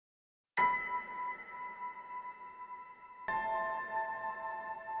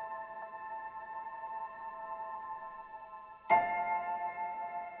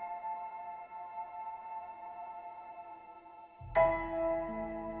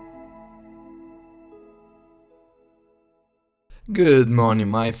Good morning,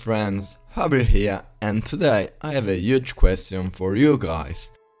 my friends, Fabio here, and today I have a huge question for you guys,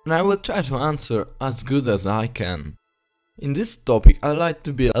 and I will try to answer as good as I can. In this topic I like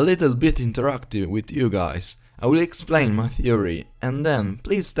to be a little bit interactive with you guys. I will explain my theory, and then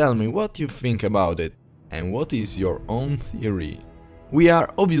please tell me what you think about it, and what is your own theory. We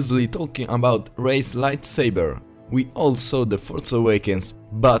are obviously talking about Rey's lightsaber. We all saw The Force Awakens,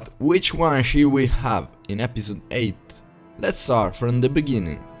 but which one should we have in episode 8? Let's start from the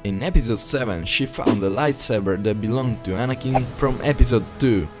beginning. In episode 7 she found a lightsaber that belonged to Anakin from episode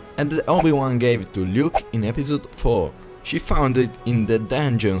 2, and that Obi-Wan gave it to Luke in episode 4. She found it in the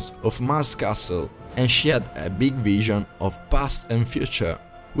dungeons of Maz Castle, and she had a big vision of past and future.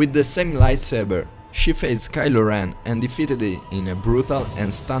 With the same lightsaber, she faced Kylo Ren and defeated it in a brutal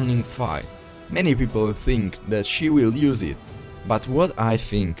and stunning fight. Many people think that she will use it, but what I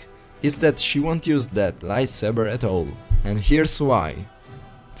think is that she won't use that lightsaber at all, and here's why.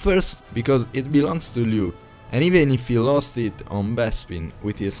 First, because it belongs to Luke, and even if he lost it on Bespin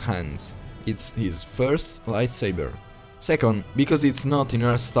with his hands, it's his first lightsaber. Second, because it's not in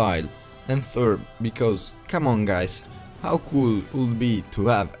her style, and third, because, come on guys, how cool would it be to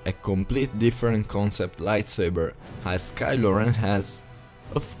have a complete different concept lightsaber as Kylo Ren has?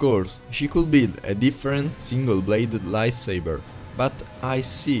 Of course, she could build a different single-bladed lightsaber, but I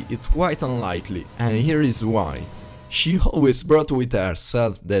see it quite unlikely, and here is why. She always brought with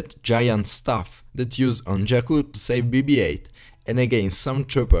herself that giant staff that used on Jakku to save BB-8 and against some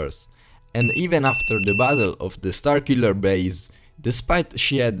troopers, and even after the battle of the Starkiller base, despite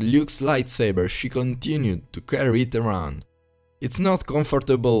she had Luke's lightsaber, she continued to carry it around. It's not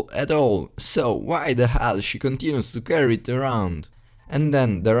comfortable at all, so why the hell she continues to carry it around? And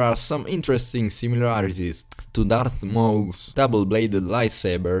then there are some interesting similarities to Darth Maul's double-bladed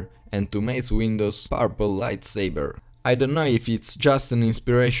lightsaber and to Mace Windu's purple lightsaber. I don't know if it's just an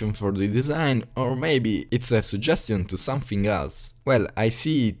inspiration for the design or maybe it's a suggestion to something else. Well, I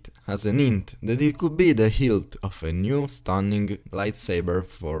see it as an hint that it could be the hilt of a new stunning lightsaber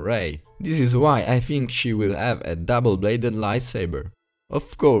for Rey. This is why I think she will have a double-bladed lightsaber.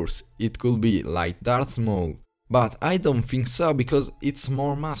 Of course, it could be like Darth Maul, but I don't think so because it's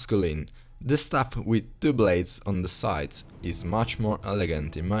more masculine. The stuff with two blades on the sides is much more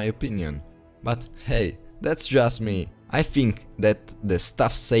elegant in my opinion. But hey, that's just me. I think that the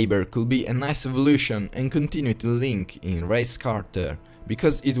staff saber could be a nice evolution and continue to link in Rey's character,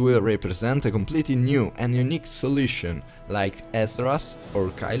 because it will represent a completely new and unique solution like Ezra's or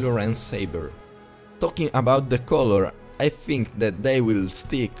Kylo Ren's saber. Talking about the color, I think that they will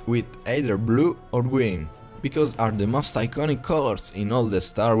stick with either blue or green, because are the most iconic colors in all the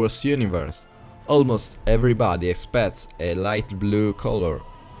Star Wars universe. Almost everybody expects a light blue color,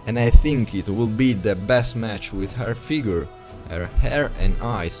 and I think it will be the best match with her figure, her hair and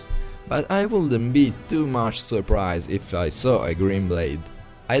eyes, but I wouldn't be too much surprised if I saw a green blade.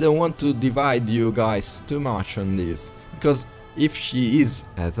 I don't want to divide you guys too much on this, because if she is,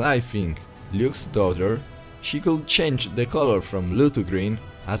 as I think, Luke's daughter, she could change the color from blue to green,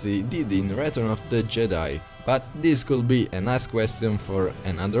 as he did in Return of the Jedi, but this could be a nice question for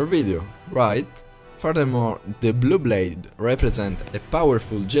another video, right? Furthermore, the blue blade represents a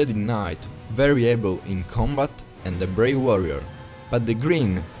powerful Jedi Knight, very able in combat and a brave warrior, but the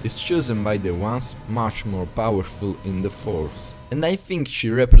green is chosen by the ones much more powerful in the Force, and I think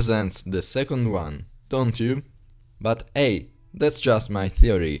she represents the second one, don't you? But hey, that's just my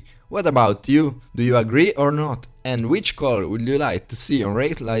theory. What about you? Do you agree or not? And which color would you like to see on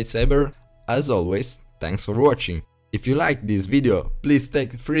Rey's lightsaber? As always, thanks for watching. If you liked this video, please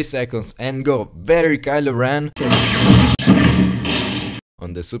take 3 seconds and go very Kylo Ren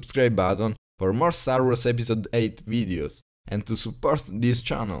on the subscribe button for more Star Wars Episode 8 videos and to support this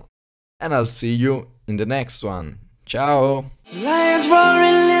channel. And I'll see you in the next one. Ciao! Lions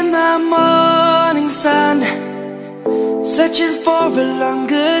roaring in the morning sun, searching for a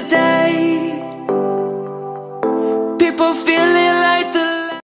longer day. People feeling like the